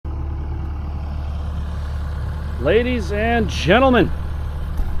Ladies and gentlemen,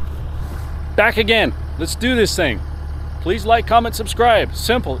 back again. Let's do this thing. Please like, comment, subscribe.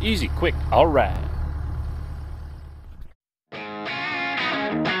 Simple, easy, quick. All right.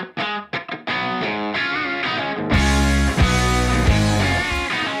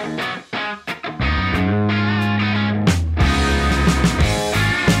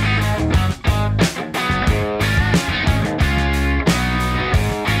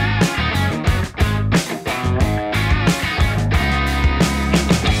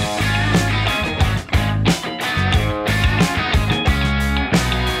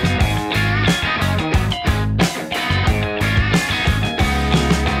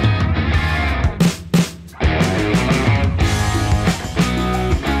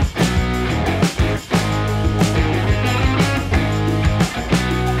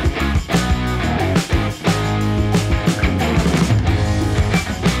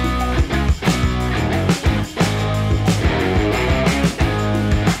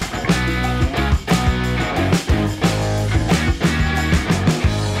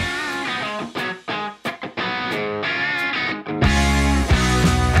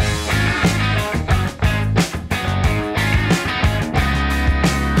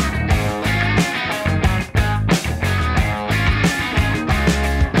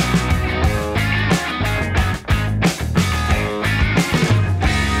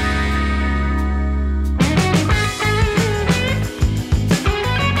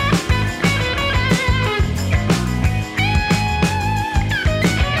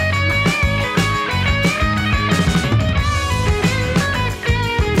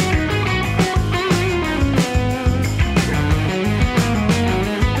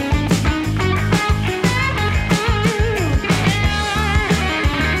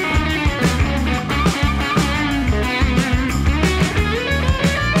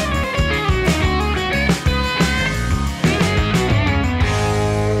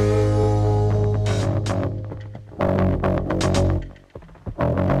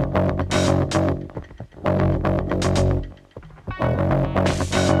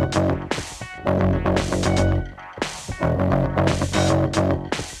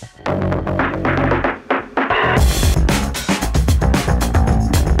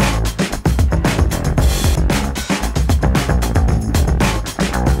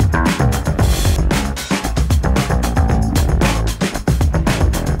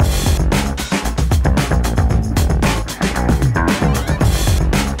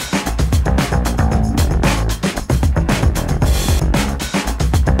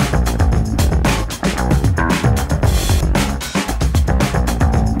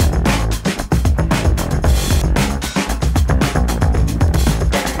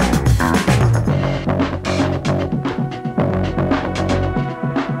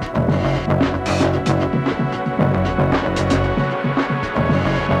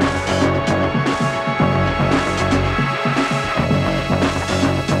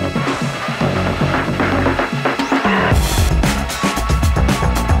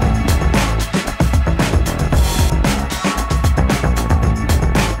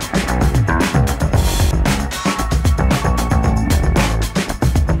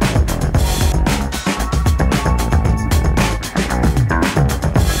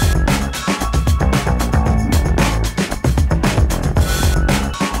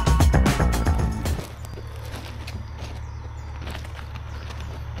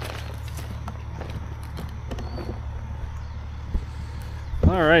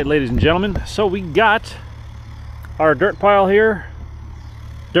 All right, ladies and gentlemen, so we got our dirt pile here.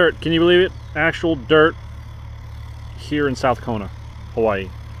 Dirt, can you believe it? Actual dirt here in South Kona, Hawaii.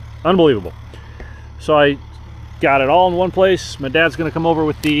 Unbelievable. So I got it all in one place. My dad's gonna come over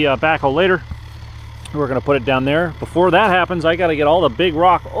with the backhoe later. We're gonna put it down there. Before that happens, I gotta get all the big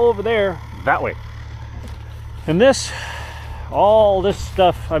rock over there, that way. And this, all this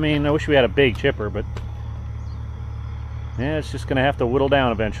stuff, I mean, I wish we had a big chipper, but yeah, it's just gonna have to whittle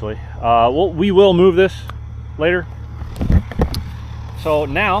down eventually. We will move this later. So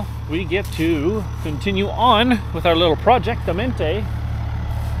now we get to continue on with our little projectamente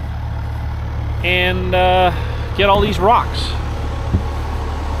and get all these rocks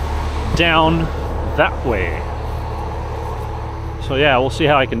down that way. So yeah, we'll see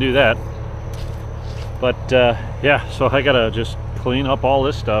how I can do that. But yeah, so I gotta just clean up all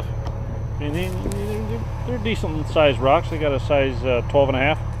this stuff. And they're decent sized rocks. They got a size 12 and a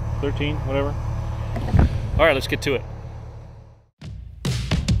half, 13, whatever. All right, let's get to it.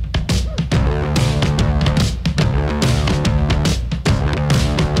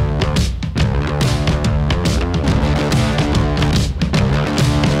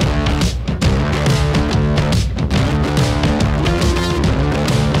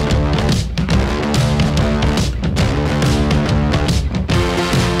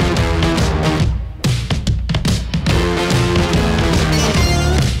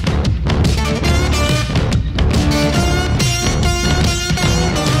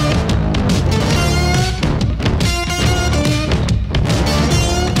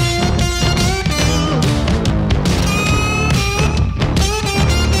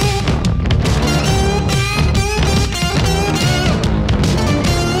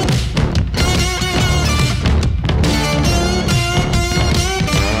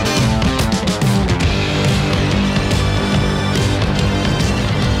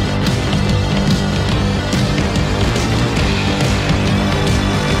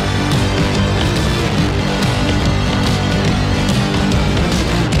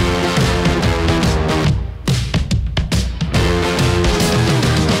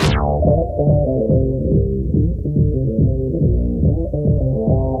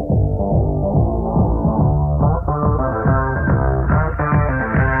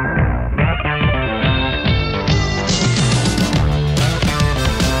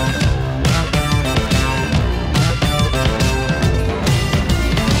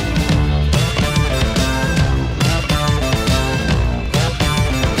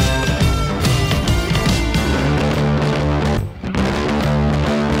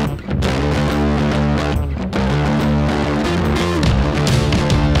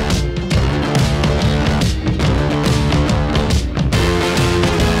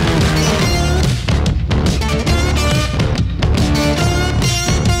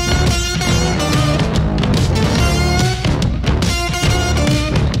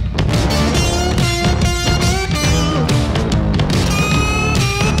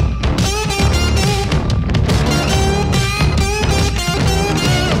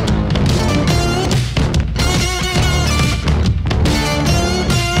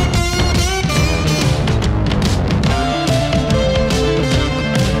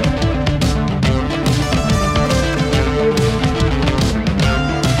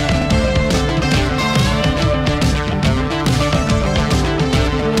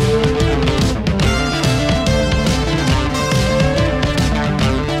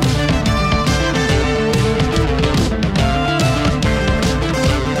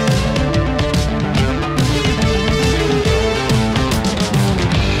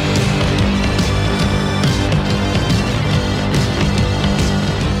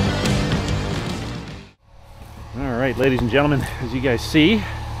 ladies and gentlemen, as you guys see,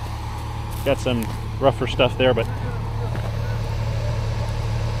 got some rougher stuff there, but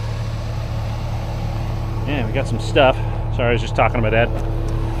yeah, we got some stuff. Sorry, I was just talking to my dad.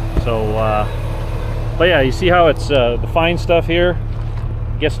 So but yeah, you see how it's the fine stuff here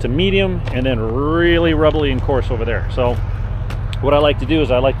gets to medium and then really rubbly and coarse over there. So what I like to do is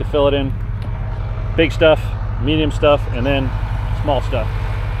I like to fill it in big stuff, medium stuff, and then small stuff.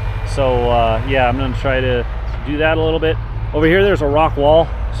 So yeah, I'm gonna try to do that a little bit. Over here there's a rock wall,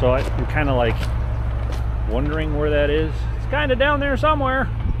 so I'm kind of like wondering where that is. It's kind of down there somewhere,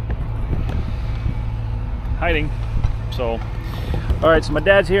 hiding. So all right, so my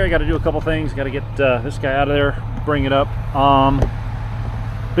dad's here. I got to do a couple things. Got to get this guy out of there, bring it up.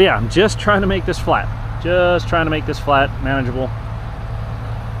 But yeah, I'm just trying to make this flat. Just trying to make this flat, manageable.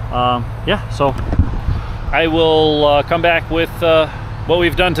 Yeah, so I will come back with what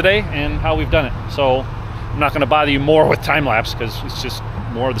we've done today and how we've done it. So I'm not going to bother you more with time lapse because it's just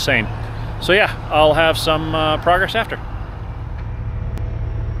more of the same. So yeah, I'll have some progress after.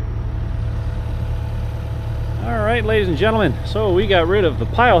 All right, ladies and gentlemen, so we got rid of the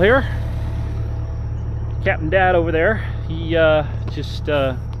pile here. Captain Dad over there, he just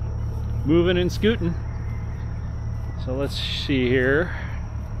moving and scooting. So let's see here.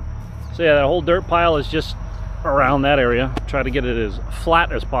 So yeah, that whole dirt pile is just around that area. Try to get it as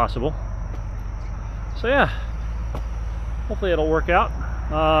flat as possible. So yeah, hopefully it'll work out.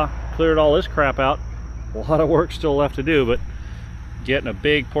 Cleared all this crap out. A lot of work still left to do, but getting a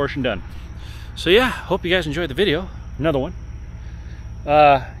big portion done. So yeah, hope you guys enjoyed the video. Another one.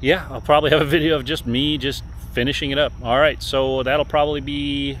 Yeah, I'll probably have a video of just me just finishing it up. All right, so that'll probably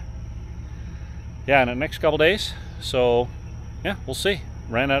be, yeah, in the next couple days. So yeah, we'll see.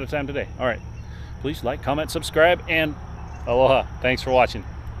 Ran out of time today. All right, please like, comment, subscribe, and aloha. Thanks for watching.